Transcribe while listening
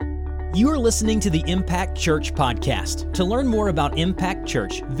You are listening to the Impact Church podcast. To learn more about Impact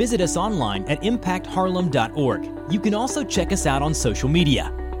Church, visit us online at impactharlem.org. You can also check us out on social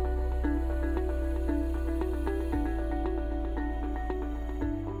media.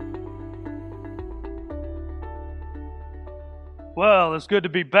 Well, it's good to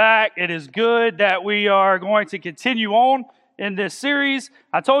be back. It is good that we are going to continue on in this series.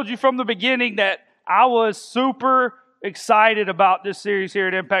 I told you from the beginning that I was super excited about this series here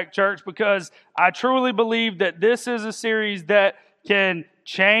at Impact Church because I truly believe that this is a series that can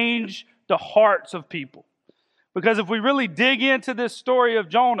change the hearts of people. Because if we really dig into this story of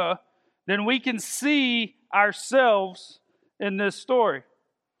Jonah, then we can see ourselves in this story.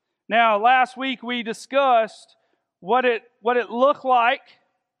 Now, last week we discussed what it looked like,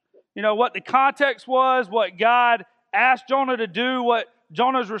 what the context was, what God asked Jonah to do, what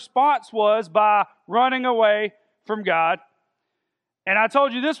Jonah's response was by running away from God. And I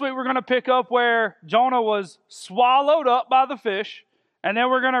told you this week we're going to pick up where Jonah was swallowed up by the fish, and then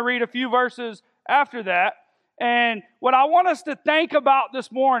we're going to read a few verses after that. And what I want us to think about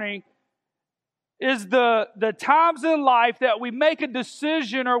this morning is the times in life that we make a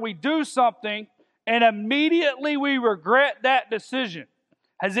decision or we do something and immediately we regret that decision.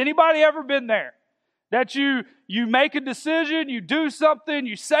 Has anybody ever been there? That you make a decision, you do something,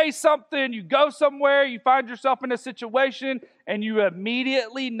 you say something, you go somewhere, you find yourself in a situation, and you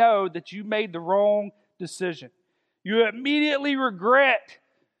immediately know that you made the wrong decision. You immediately regret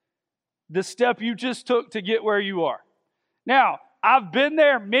the step you just took to get where you are. Now, I've been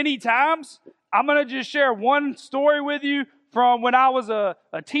there many times. I'm going to just share one story with you from when I was a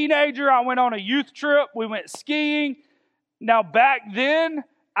teenager. I went on a youth trip. We went skiing. Now, back then,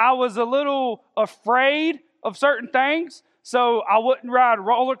 I was a little afraid of certain things. So I wouldn't ride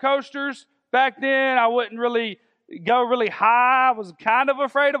roller coasters back then. I wouldn't really go really high. I was kind of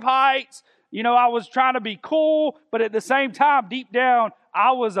afraid of heights. I was trying to be cool, but at the same time, deep down,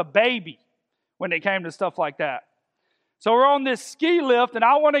 I was a baby when it came to stuff like that. So we're on this ski lift, and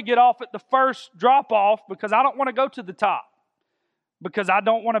I want to get off at the first drop-off because I don't want to go to the top. Because I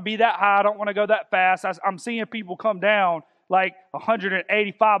don't want to be that high. I don't want to go that fast. I'm seeing people come down like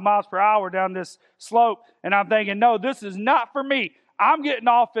 185 miles per hour down this slope. And I'm thinking, no, this is not for me. I'm getting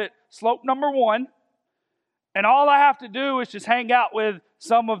off at slope number 1. And all I have to do is just hang out with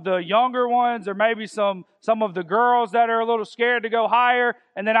some of the younger ones or maybe some of the girls that are a little scared to go higher.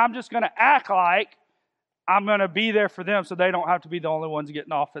 And then I'm just going to act like I'm going to be there for them so they don't have to be the only ones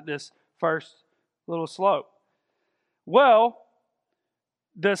getting off at this first little slope. Well,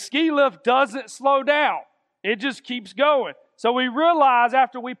 the ski lift doesn't slow down. It just keeps going. So we realize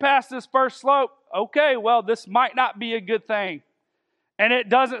after we pass this first slope, okay, well, this might not be a good thing. And it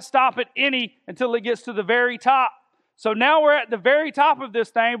doesn't stop at any until it gets to the very top. So now we're at the very top of this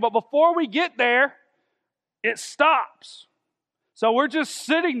thing, but before we get there, it stops. So we're just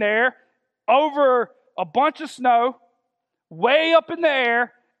sitting there over a bunch of snow, way up in the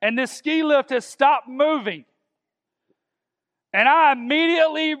air, and this ski lift has stopped moving. And I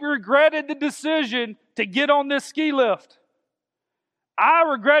immediately regretted the decision to get on this ski lift. I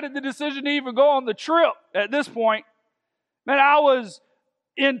regretted the decision to even go on the trip at this point. Man, I was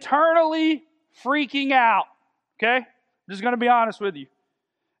internally freaking out, okay? I'm just going to be honest with you.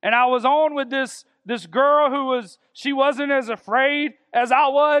 And I was on with this girl she wasn't as afraid as I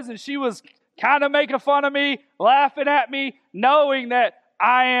was, and she was kind of making fun of me, laughing at me, knowing that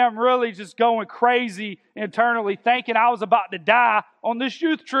I am really just going crazy internally, thinking I was about to die on this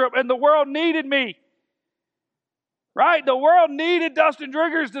youth trip, and the world needed me. Right? The world needed Dustin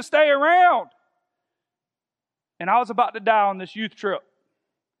Driggers to stay around. And I was about to die on this youth trip.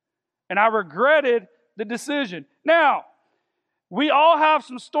 And I regretted the decision. Now, we all have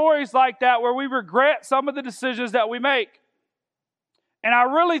some stories like that where we regret some of the decisions that we make. And I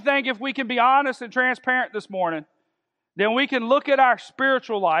really think if we can be honest and transparent this morning, then we can look at our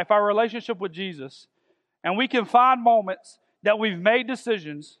spiritual life, our relationship with Jesus, and we can find moments that we've made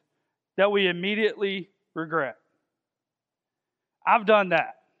decisions that we immediately regret. I've done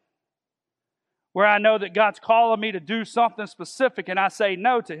that. Where I know that God's calling me to do something specific and I say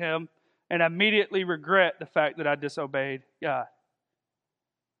no to Him and immediately regret the fact that I disobeyed God.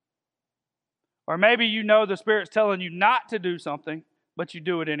 Or maybe the Spirit's telling you not to do something, but you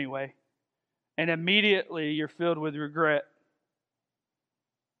do it anyway. And immediately you're filled with regret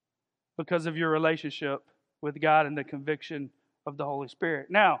because of your relationship with God and the conviction of the Holy Spirit.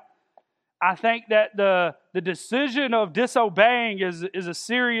 Now, I think that the decision of disobeying is a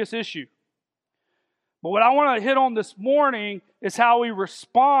serious issue. But what I want to hit on this morning is how we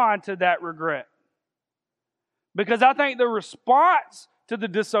respond to that regret. Because I think the response to the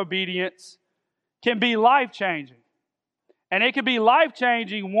disobedience can be life-changing. And it can be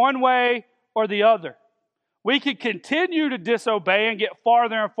life-changing one way or the other. We can continue to disobey and get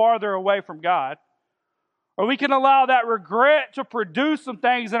farther and farther away from God. Or we can allow that regret to produce some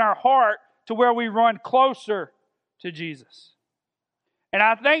things in our heart to where we run closer to Jesus. And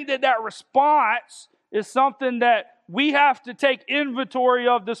I think that response is something that we have to take inventory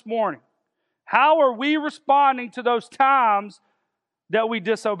of this morning. How are we responding to those times that we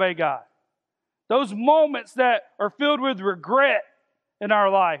disobey God? Those moments that are filled with regret in our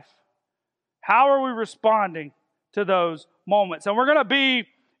life. How are we responding to those moments? And we're going to be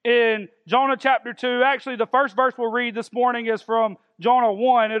in Jonah chapter 2. Actually, the first verse we'll read this morning is from Jonah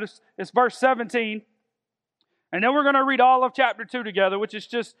 1. It's verse 17. And then we're going to read all of chapter 2 together, which is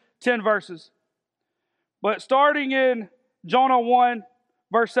just 10 verses. But starting in Jonah 1,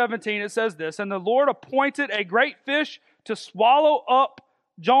 verse 17, it says this, "And the Lord appointed a great fish to swallow up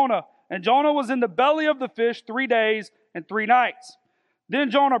Jonah. And Jonah was in the belly of the fish 3 days and 3 nights. Then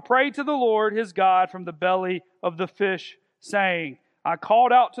Jonah prayed to the Lord his God from the belly of the fish, saying, I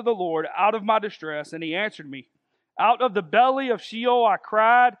called out to the Lord out of my distress, and he answered me. Out of the belly of Sheol I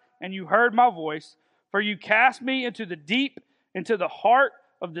cried, and you heard my voice. For you cast me into the deep, into the heart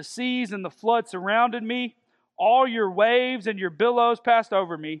of the seas, and the flood surrounded me. All your waves and your billows passed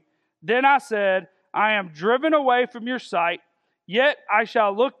over me. Then I said, I am driven away from your sight, yet I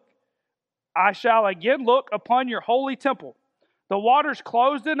shall again look upon your holy temple. The waters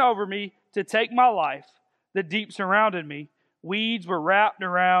closed in over me to take my life. The deep surrounded me. Weeds were wrapped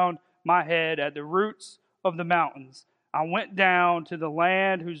around my head at the roots of the mountains. I went down to the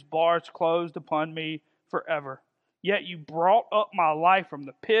land whose bars closed upon me forever. Yet you brought up my life from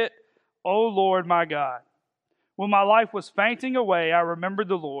the pit, O Lord my God. When my life was fainting away, I remembered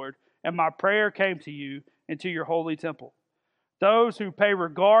the Lord, and my prayer came to you into your holy temple. Those who pay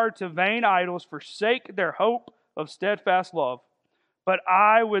regard to vain idols forsake their hope of steadfast love. But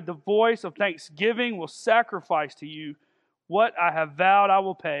I, with the voice of thanksgiving, will sacrifice to you what I have vowed I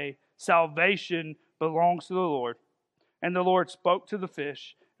will pay. Salvation belongs to the Lord. And the Lord spoke to the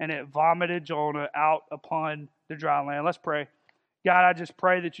fish, and it vomited Jonah out upon the dry land." Let's pray. God, I just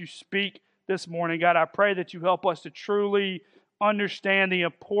pray that you speak this morning. God, I pray that you help us to truly understand the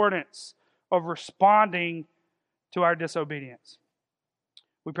importance of responding to our disobedience.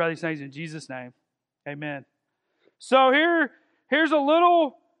 We pray these things in Jesus' name. Amen. So here's a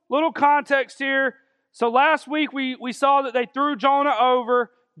little context here. So last week we saw that they threw Jonah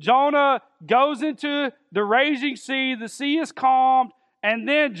over. Jonah goes into the raging sea. The sea is calmed. And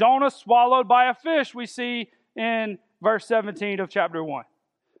then Jonah swallowed by a fish, we see in verse 17 of chapter 1.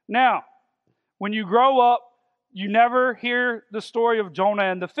 Now, when you grow up, you never hear the story of Jonah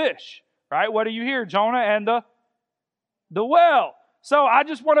and the fish, right? What do you hear? Jonah and the well. So I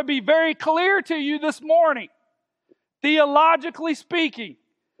just want to be very clear to you this morning. Theologically speaking,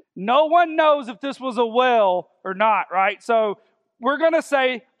 no one knows if this was a well or not, right? So we're going to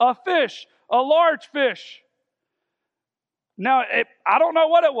say a fish, a large fish. Now, I don't know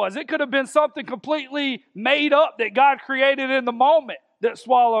what it was. It could have been something completely made up that God created in the moment that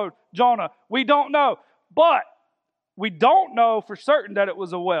swallowed Jonah. We don't know. But we don't know for certain that it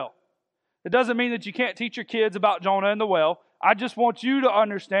was a well. It doesn't mean that you can't teach your kids about Jonah and the well. I just want you to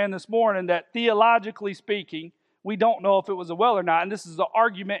understand this morning that theologically speaking, we don't know if it was a well or not. And this is an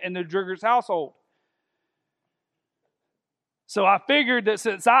argument in the Driggers household. So I figured that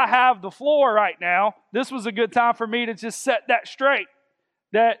since I have the floor right now, this was a good time for me to just set that straight.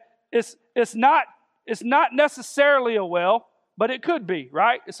 That it's not necessarily a well, but it could be,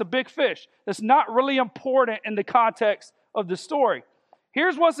 right? It's a big fish. It's not really important in the context of the story.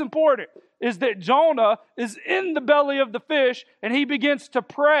 Here's what's important, is that Jonah is in the belly of the fish and he begins to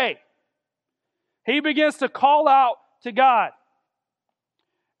pray. He begins to call out to God.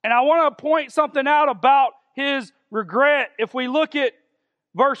 And I want to point something out about his regret. If we look at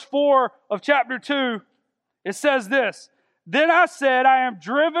verse 4 of chapter 2, it says this, "Then I said, I am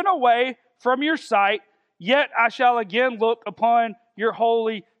driven away from your sight, yet I shall again look upon your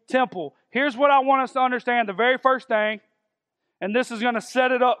holy temple." Here's what I want us to understand. The very first thing, and this is going to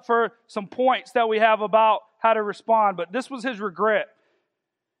set it up for some points that we have about how to respond, but this was his regret.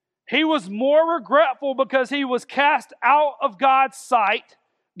 He was more regretful because he was cast out of God's sight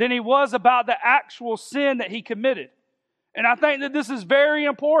than he was about the actual sin that he committed. And I think that this is very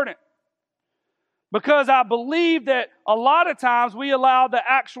important because I believe that a lot of times we allow the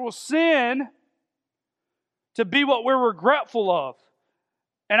actual sin to be what we're regretful of.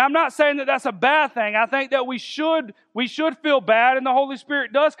 And I'm not saying that that's a bad thing. I think that we should feel bad, and the Holy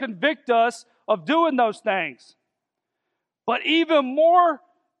Spirit does convict us of doing those things. But even more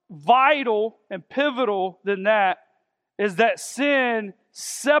vital and pivotal than that is that sin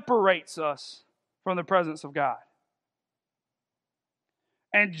separates us from the presence of God.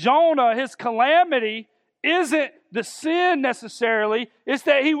 And Jonah, his calamity isn't the sin necessarily, it's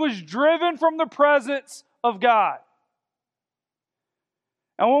that he was driven from the presence of God.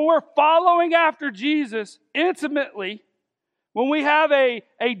 And when we're following after Jesus intimately, when we have a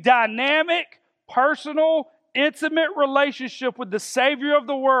dynamic, personal, intimate relationship with the Savior of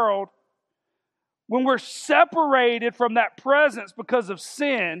the world, when we're separated from that presence because of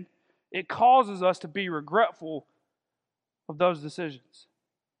sin, it causes us to be regretful of those decisions.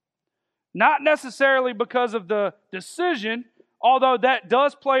 Not necessarily because of the decision, although that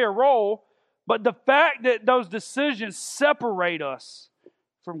does play a role, but the fact that those decisions separate us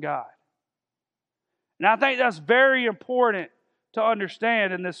from God. And I think that's very important to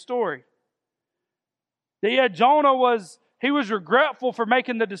understand in this story. That Jonah was regretful for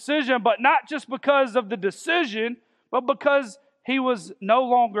making the decision, but not just because of the decision, but because he was no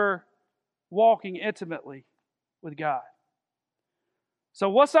longer walking intimately with God. So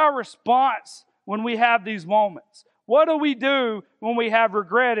what's our response when we have these moments? What do we do when we have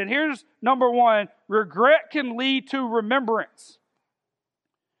regret? And here's number one: regret can lead to remembrance.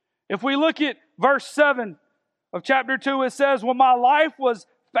 If we look at verse 7 of chapter 2, it says, "When my life was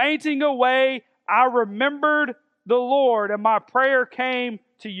fainting away, I remembered the Lord, and my prayer came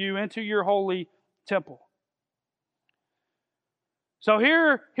to you into your holy temple." So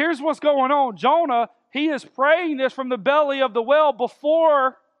here's what's going on. Jonah, he is praying this from the belly of the whale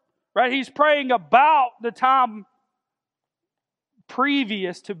before, right? He's praying about the time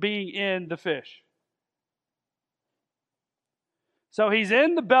previous to being in the fish. So he's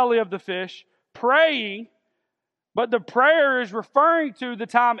in the belly of the fish praying, but the prayer is referring to the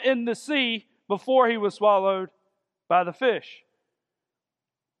time in the sea before he was swallowed by the fish.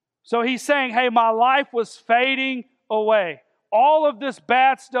 So he's saying, hey, my life was fading away. All of this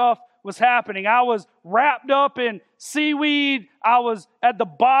bad stuff was happening. I was wrapped up in seaweed. I was at the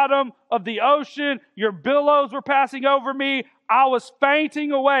bottom of the ocean. Your billows were passing over me. I was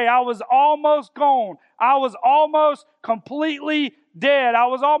fainting away. I was almost gone. I was almost completely dead. I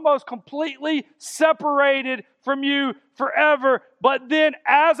was almost completely separated from you forever. But then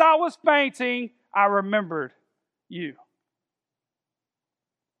as I was fainting, I remembered you.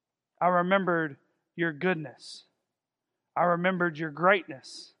 I remembered your goodness. I remembered your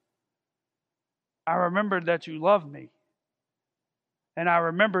greatness. I remembered that you loved me. And I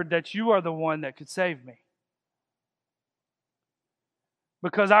remembered that you are the one that could save me.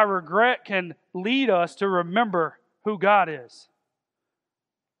 Because our regret can lead us to remember who God is.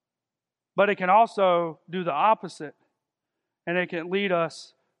 But it can also do the opposite. And it can lead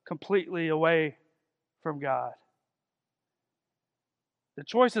us completely away from God. The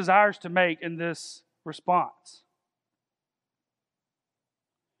choice is ours to make in this response.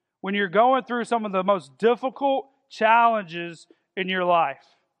 When you're going through some of the most difficult challenges in your life,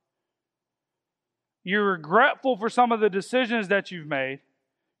 you're regretful for some of the decisions that you've made.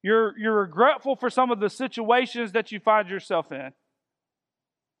 You're regretful for some of the situations that you find yourself in.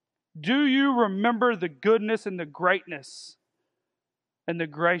 Do you remember the goodness and the greatness and the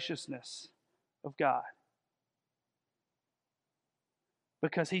graciousness of God?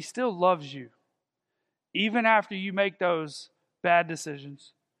 Because He still loves you, even after you make those bad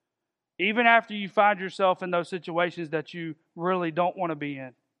decisions. Even after you find yourself in those situations that you really don't want to be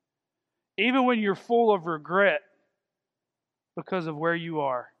in. Even when you're full of regret because of where you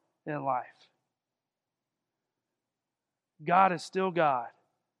are in life. God is still God.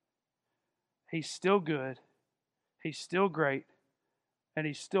 He's still good. He's still great. And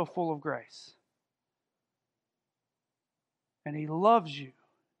He's still full of grace. And He loves you.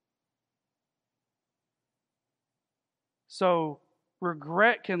 So,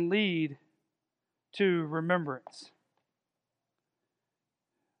 regret can lead to remembrance.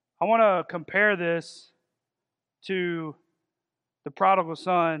 I want to compare this to the prodigal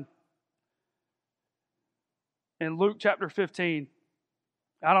son in Luke chapter 15.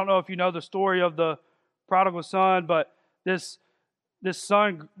 I don't know if you know the story of the prodigal son, but this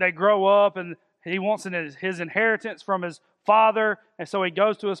son, they grow up and he wants his inheritance from his father. And so he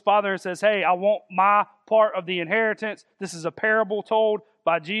goes to his father and says, hey, I want my part of the inheritance. This is a parable told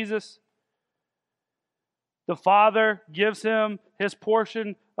by Jesus. The father gives him his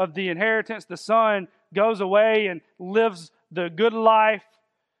portion of the inheritance. The son goes away and lives the good life.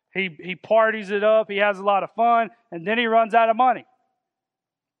 He parties it up. He has a lot of fun. And then he runs out of money.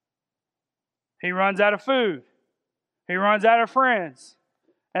 He runs out of food. He runs out of friends.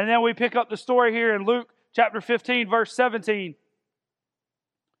 And then we pick up the story here in Luke chapter 15, verse 17. It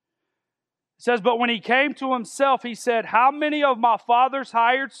says, "But when he came to himself, he said, 'How many of my father's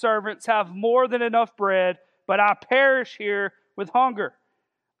hired servants have more than enough bread, but I perish here with hunger?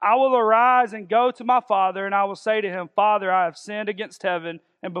 I will arise and go to my father, and I will say to him, Father, I have sinned against heaven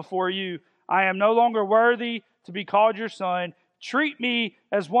and before you. I am no longer worthy to be called your son. Treat me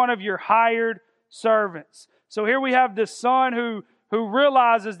as one of your hired servants.'" So here we have this son who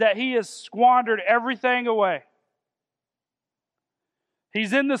realizes that he has squandered everything away.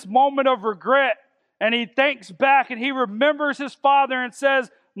 He's in this moment of regret, and he thinks back and he remembers his father and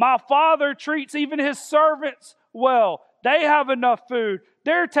says, "My father treats even his servants well. They have enough food.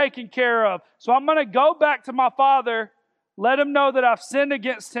 They're taken care of. So I'm going to go back to my father, let him know that I've sinned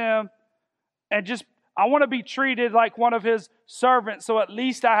against him, and I want to be treated like one of his servants, so at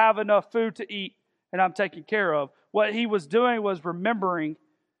least I have enough food to eat and I'm taken care of." What he was doing was remembering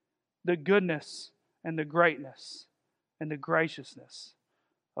the goodness and the greatness and the graciousness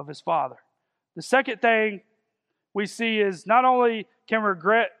of his father. The second thing we see is not only can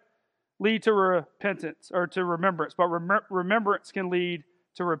regret lead to repentance or to remembrance, but remembrance can lead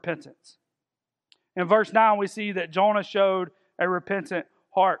to repentance. In verse 9, we see that Jonah showed a repentant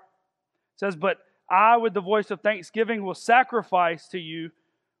heart. It says, "But I, with the voice of thanksgiving, will sacrifice to you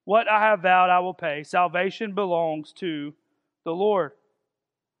what I have vowed I will pay. Salvation belongs to the Lord."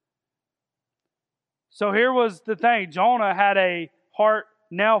 So here was the thing. Jonah had a heart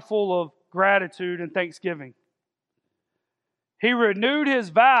now full of gratitude and thanksgiving. He renewed his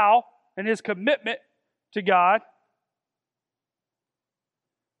vow and his commitment to God.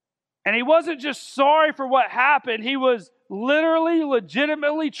 And he wasn't just sorry for what happened. He was literally,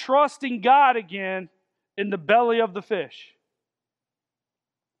 legitimately trusting God again in the belly of the fish.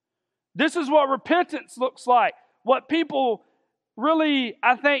 This is what repentance looks like. What people really,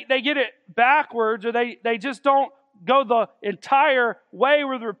 I think they get it backwards, or they just don't go the entire way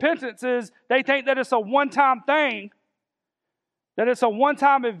with repentance is. They think that it's a one-time thing, that it's a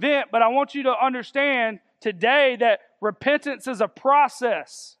one-time event. But I want you to understand today that repentance is a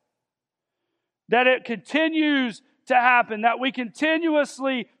process, that it continues to happen, that we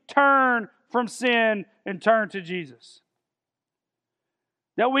continuously turn from sin and turn to Jesus,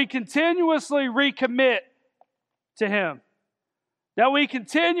 that we continuously recommit to Him, that we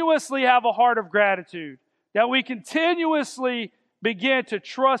continuously have a heart of gratitude, that we continuously begin to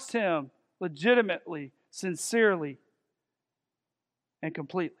trust Him legitimately, sincerely, and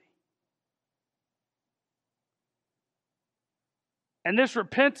completely. And this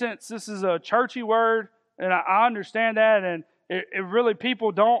repentance, this is a churchy word, and I understand that, and it really,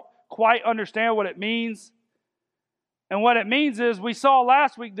 people don't quite understand what it means. And what it means is, we saw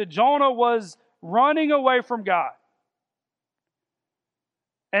last week that Jonah was running away from God,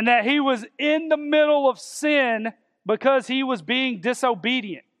 and that he was in the middle of sin because he was being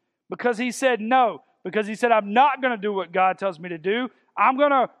disobedient, because he said no, because he said, "I'm not going to do what God tells me to do. I'm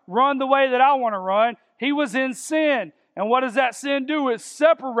going to run the way that I want to run." He was in sin. And what does that sin do? It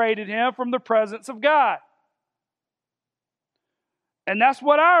separated him from the presence of God. And that's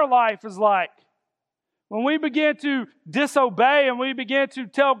what our life is like. When we begin to disobey and we begin to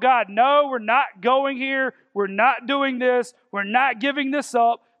tell God, "No, we're not going here. We're not doing this. We're not giving this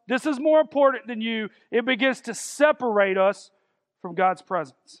up. This is more important than you," it begins to separate us from God's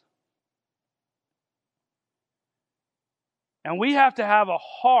presence. And we have to have a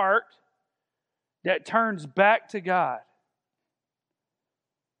heart that turns back to God.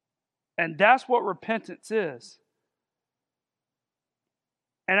 And that's what repentance is.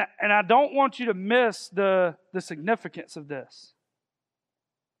 And I don't want you to miss the significance of this.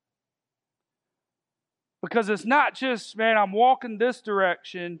 Because it's not just, man, I'm walking this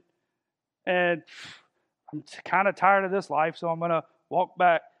direction and I'm kind of tired of this life, so I'm going to walk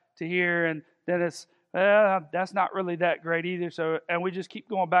back to here, and then it's, that's not really that great either. So, and we just keep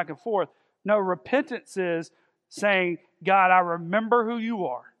going back and forth. No, repentance is saying, "God, I remember who you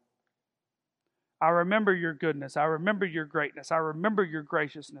are. I remember your goodness. I remember your greatness. I remember your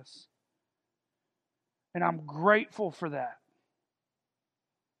graciousness. And I'm grateful for that.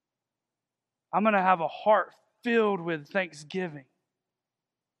 I'm going to have a heart filled with thanksgiving.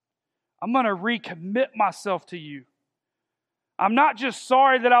 I'm going to recommit myself to you. I'm not just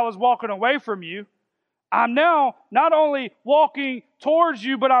sorry that I was walking away from you. I'm now not only walking towards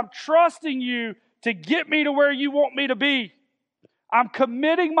you, but I'm trusting you to get me to where you want me to be. I'm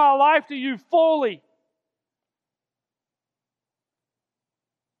committing my life to you fully.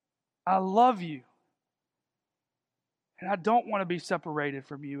 I love you. And I don't want to be separated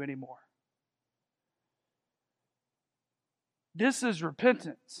from you anymore." This is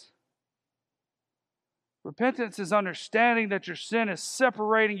repentance. Repentance is understanding that your sin is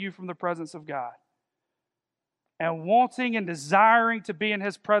separating you from the presence of God and wanting and desiring to be in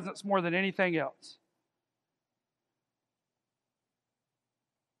His presence more than anything else.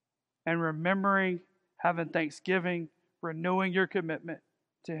 And remembering, having thanksgiving, renewing your commitment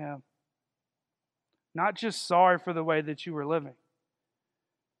to Him. Not just sorry for the way that you were living,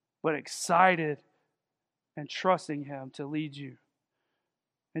 but excited and trusting Him to lead you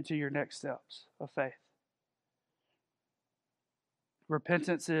into your next steps of faith.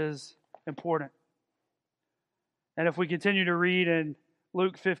 Repentance is important. And if we continue to read in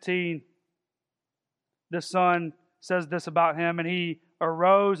Luke 15, the son says this about him, and he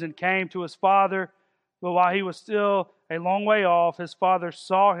arose and came to his father. But while he was still a long way off, his father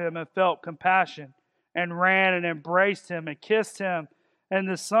saw him and felt compassion and ran and embraced him and kissed him. And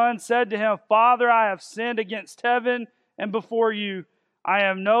the son said to him, Father, I have sinned against heaven and before you. I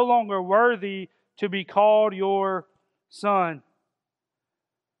am no longer worthy to be called your son.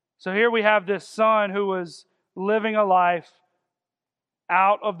 So here we have this son who was living a life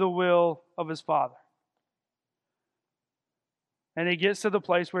out of the will of his father. And he gets to the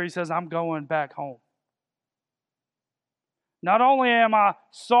place where he says, I'm going back home. Not only am I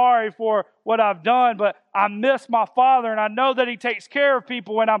sorry for what I've done, but I miss my father, and I know that he takes care of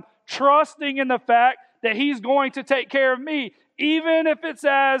people, and I'm trusting in the fact that he's going to take care of me, even if it's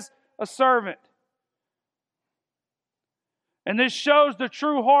as a servant. And this shows the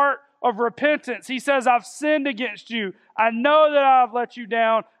true heart of repentance. He says, I've sinned against you. I know that I've let you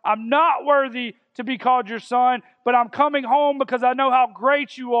down. I'm not worthy to be called your son, but I'm coming home because I know how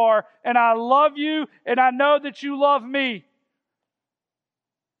great you are, and I love you, and I know that you love me.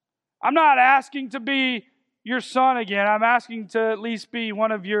 I'm not asking to be your son again. I'm asking to at least be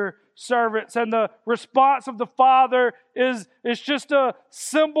one of your servants. And the response of the Father is just a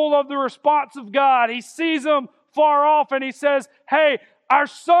symbol of the response of God. He sees him far off and he says, hey, our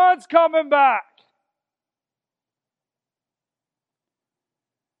son's coming back.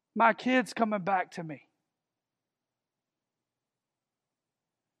 My kid's coming back to me.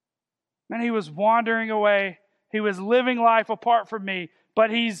 And he was wandering away. He was living life apart from me. But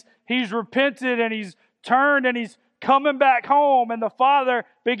he's repented and he's turned and he's coming back home. And the Father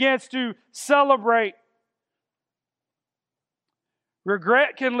begins to celebrate.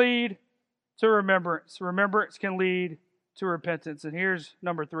 Regret can lead to remembrance. Remembrance can lead to repentance. And here's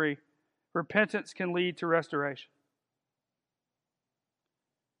number 3. Repentance can lead to restoration.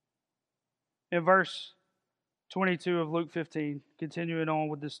 In verse 22 of Luke 15, continuing on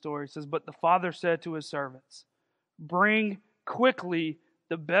with this story, it says, But the father said to his servants, Bring quickly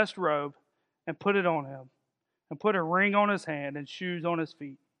the best robe and put it on him, and put a ring on his hand and shoes on his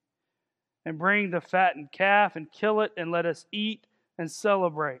feet. And bring the fattened calf and kill it, and let us eat and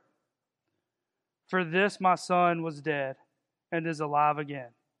celebrate. For this my son was dead and is alive again.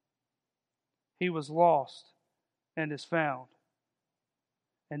 He was lost and is found.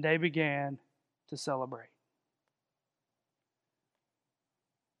 And they began to celebrate.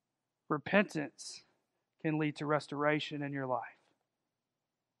 Repentance can lead to restoration in your life.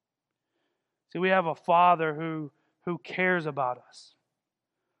 See, we have a Father who cares about us.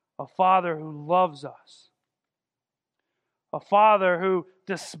 A Father who loves us. A Father who,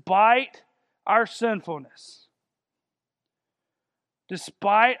 despite our sinfulness,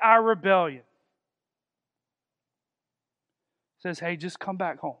 despite our rebellion, says, hey, just come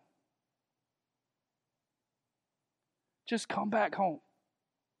back home. Just come back home.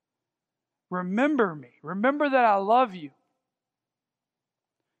 Remember me. Remember that I love you.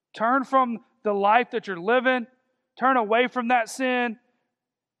 Turn from the life that you're living. Turn away from that sin.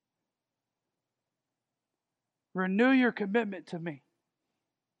 Renew your commitment to me.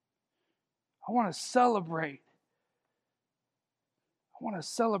 I want to celebrate. I want to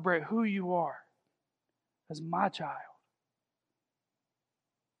celebrate who you are as my child.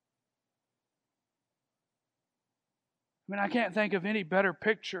 I mean, I can't think of any better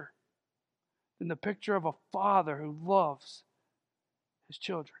picture than the picture of a father who loves his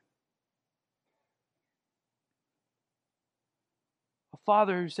children. A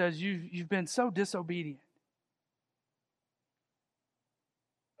father who says, you've been so disobedient.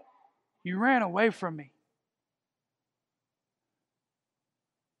 You ran away from me.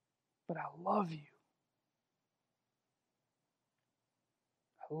 But I love you.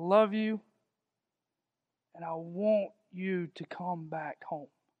 I love you. And I want you to come back home.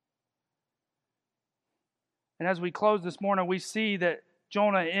 And as we close this morning, we see that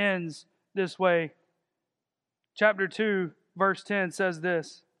Jonah ends this way. Chapter 2, verse 10 says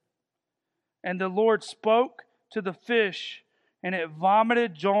this. And the Lord spoke to the fish, and it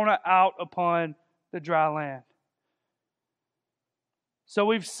vomited Jonah out upon the dry land. So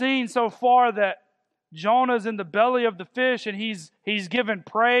we've seen so far that Jonah's in the belly of the fish, and he's given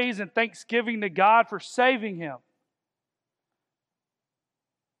praise and thanksgiving to God for saving him.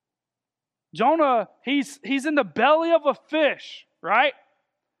 Jonah, he's in the belly of a fish, right?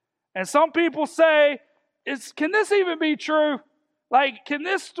 And some people say, can this even be true? Like, can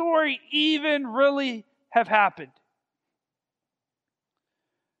this story even really have happened?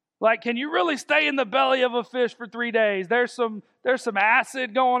 Like, can you really stay in the belly of a fish for 3 days? There's some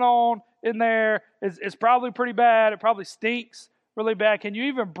acid going on in there. It's probably pretty bad. It probably stinks really bad. Can you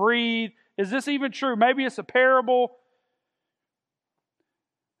even breathe? Is this even true? Maybe it's a parable.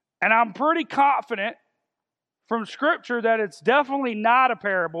 And I'm pretty confident from Scripture that it's definitely not a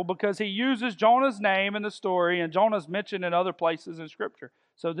parable, because he uses Jonah's name in the story, and Jonah's mentioned in other places in Scripture.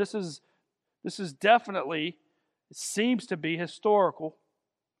 So this is definitely, it seems to be historical.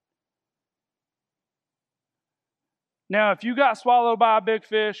 Now, if you got swallowed by a big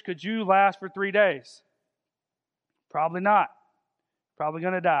fish, could you last for 3 days? Probably not. Probably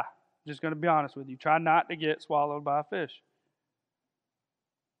going to die. I'm just going to be honest with you. Try not to get swallowed by a fish.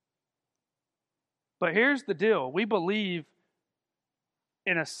 But here's the deal. We believe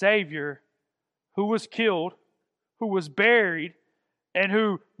in a Savior who was killed, who was buried, and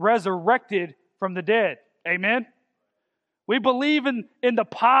who resurrected from the dead. Amen? We believe in the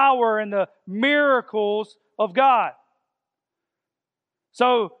power and the miracles of God.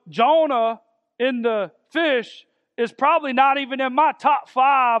 So Jonah in the fish is probably not even in my top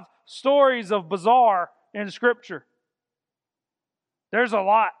 5 stories of bizarre in Scripture. There's a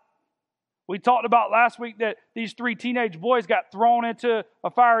lot. We talked about last week that these 3 teenage boys got thrown into a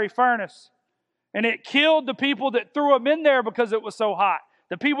fiery furnace. And it killed the people that threw them in there because it was so hot.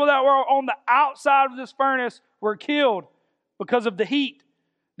 The people that were on the outside of this furnace were killed because of the heat.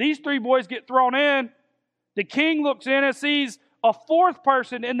 These 3 boys get thrown in. The king looks in and sees a 4th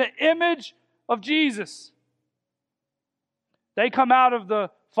person in the image of Jesus. They come out of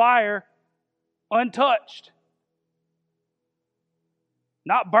the fire untouched.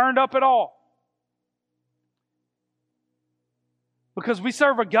 Not burned up at all. Because we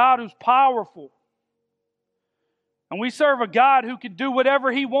serve a God who's powerful. And we serve a God who can do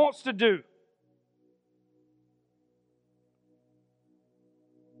whatever He wants to do.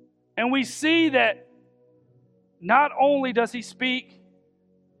 And we see that not only does He speak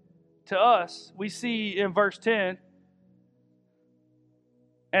to us, we see in verse 10,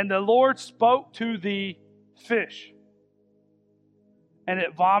 and the Lord spoke to the fish, and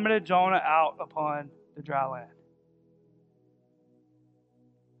it vomited Jonah out upon the dry land.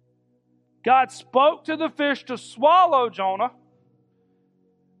 God spoke to the fish to swallow Jonah.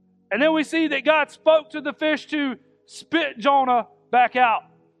 And then we see that God spoke to the fish to spit Jonah back out.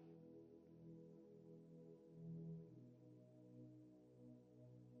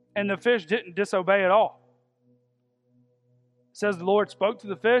 And the fish didn't disobey at all. It says the Lord spoke to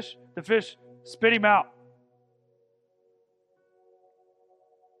the fish spit him out.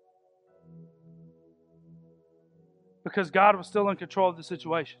 Because God was still in control of the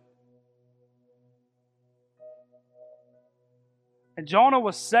situation. And Jonah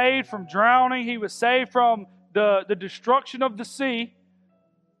was saved from drowning. He was saved from the destruction of the sea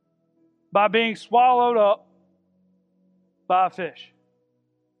by being swallowed up by a fish.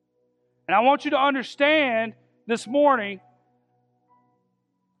 And I want you to understand this morning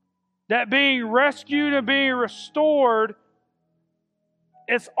that being rescued and being restored,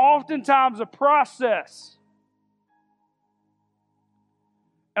 it's oftentimes a process.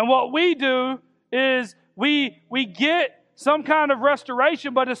 And what we do is we get some kind of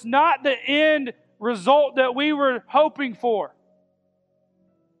restoration, but it's not the end result that we were hoping for.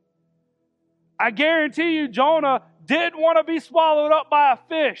 I guarantee you, Jonah didn't want to be swallowed up by a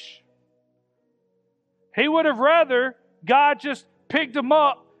fish. He would have rather God just picked him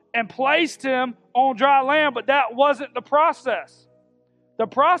up and placed him on dry land, but that wasn't the process. The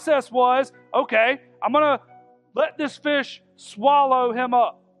process was, okay, I'm going to let this fish swallow him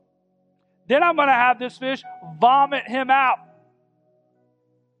up. Then I'm going to have this fish vomit him out.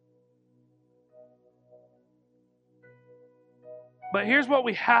 But here's what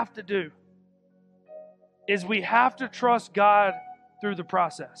we have to do, is we have to trust God through the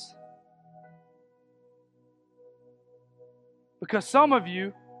process. Because some of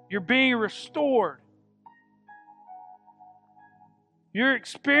you, you're being restored. You're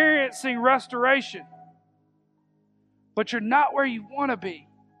experiencing restoration. But you're not where you want to be.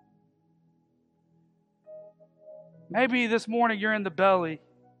 Maybe this morning you're in the belly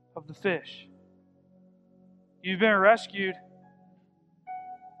of the fish. You've been rescued.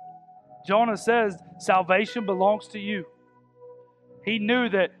 Jonah says salvation belongs to you. He knew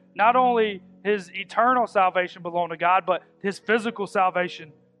that not only his eternal salvation belonged to God, but his physical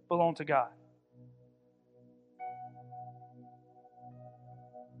salvation belonged to God.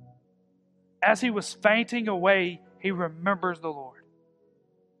 As he was fainting away, he remembers the Lord.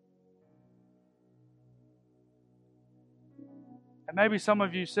 And maybe some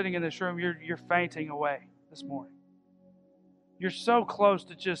of you sitting in this room, you're fainting away this morning. You're so close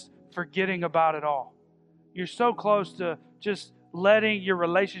to just forgetting about it all. You're so close to just letting your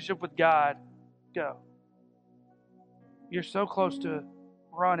relationship with God go. You're so close to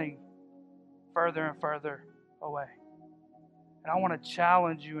running further and further away. And I want to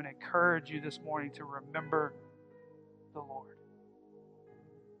challenge you and encourage you this morning to remember the Lord.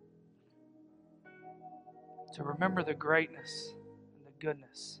 To remember the greatness and the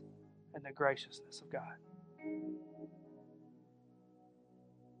goodness and the graciousness of God.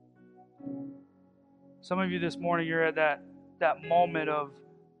 Some of you this morning, you're at that moment of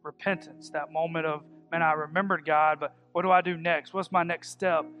repentance, that moment of, man, I remembered God, but what do I do next? What's my next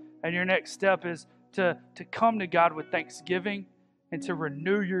step? And your next step is to come to God with thanksgiving and to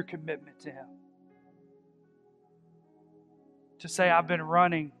renew your commitment to Him. To say, I've been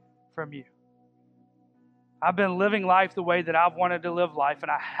running from you. I've been living life the way that I've wanted to live life, and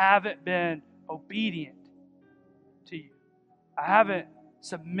I haven't been obedient to you. I haven't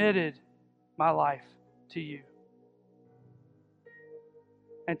submitted my life to you.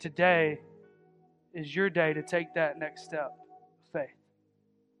 And today is your day to take that next step of faith.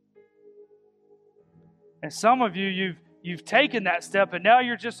 And some of you, you've taken that step, and now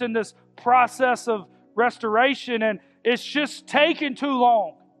you're just in this process of restoration, and it's just taking too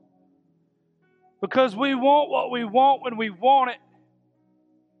long. Because we want what we want when we want it,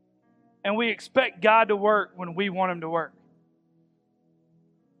 and we expect God to work when we want Him to work.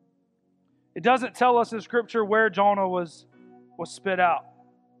 It doesn't tell us in Scripture where Jonah was spit out.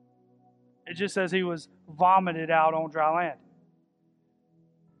 It just says he was vomited out on dry land.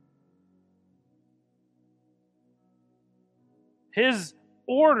 His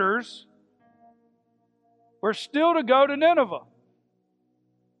orders were still to go to Nineveh.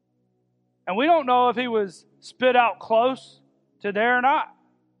 And we don't know if he was spit out close to there or not.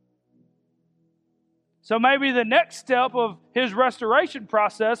 So maybe the next step of his restoration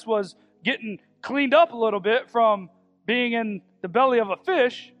process was getting cleaned up a little bit from being in the belly of a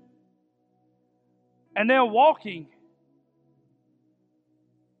fish and then walking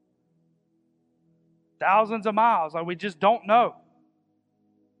thousands of miles. Like, we just don't know.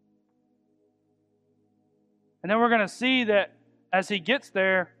 And then we're going to see that as he gets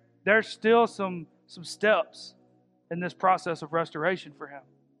there, there's still some steps in this process of restoration for him.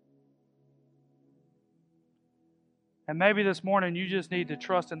 And maybe this morning you just need to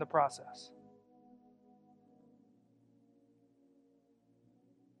trust in the process.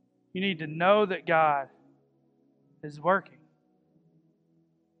 You need to know that God is working.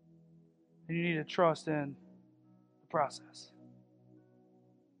 And you need to trust in the process.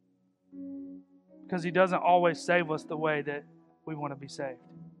 Because He doesn't always save us the way that we want to be saved.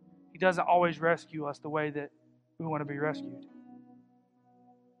 He doesn't always rescue us the way that we want to be rescued.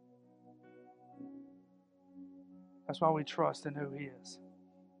 That's why we trust in who He is.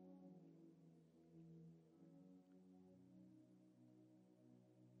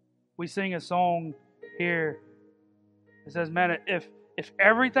 We sing a song here that says, man, if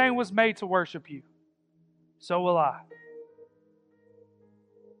everything was made to worship you, so will I.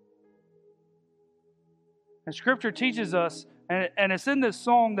 And Scripture teaches us, and it's in this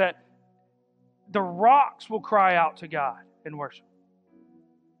song, that the rocks will cry out to God in worship.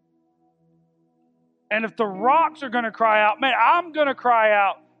 And if the rocks are going to cry out, man, I'm going to cry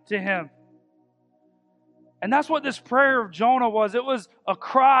out to Him. And that's what this prayer of Jonah was. It was a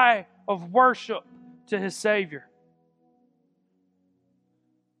cry of worship to his Savior.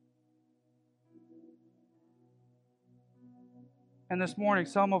 And this morning,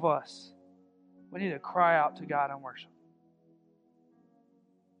 some of us, we need to cry out to God in worship.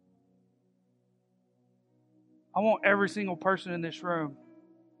 I want every single person in this room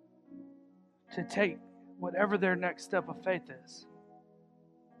to take whatever their next step of faith is.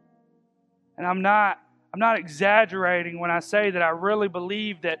 And I'm not exaggerating when I say that I really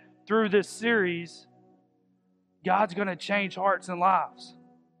believe that through this series, God's going to change hearts and lives.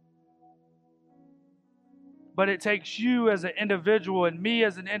 But it takes you as an individual and me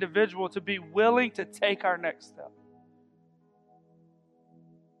as an individual to be willing to take our next step.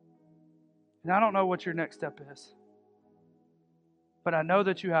 And I don't know what your next step is, but I know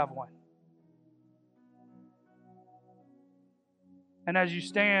that you have one. And as you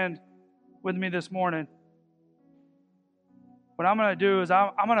stand with me this morning, what I'm going to do is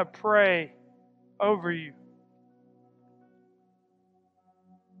I'm going to pray over you.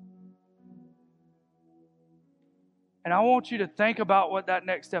 And I want you to think about what that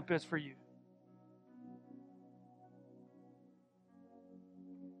next step is for you.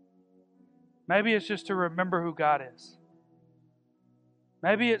 Maybe it's just to remember who God is.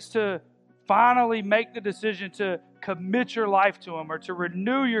 Maybe it's to finally make the decision to commit your life to Him or to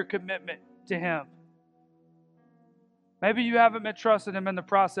renew your commitment to Him. Maybe you haven't been trusting Him in the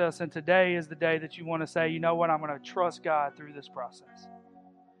process, and today is the day that you want to say, you know what, I'm going to trust God through this process.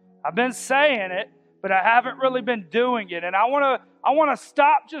 I've been saying it, but I haven't really been doing it. And I want to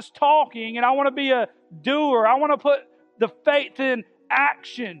stop just talking, and I want to be a doer. I want to put the faith in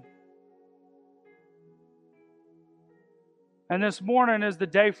action. And this morning is the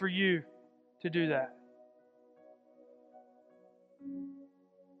day for you to do that.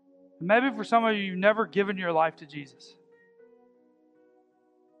 Maybe for some of you, you've never given your life to Jesus.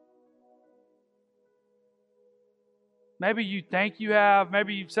 Maybe you think you have.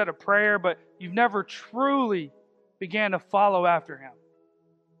 Maybe you've said a prayer, but you've never truly began to follow after Him.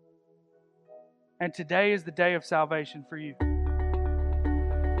 And today is the day of salvation for you.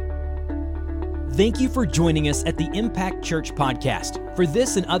 Thank you for joining us at the Impact Church Podcast. For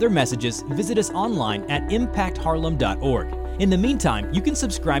this and other messages, visit us online at impactharlem.org. In the meantime, you can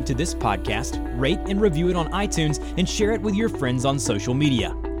subscribe to this podcast, rate and review it on iTunes, and share it with your friends on social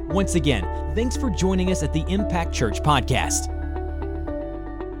media. Once again, thanks for joining us at the Impact Church Podcast.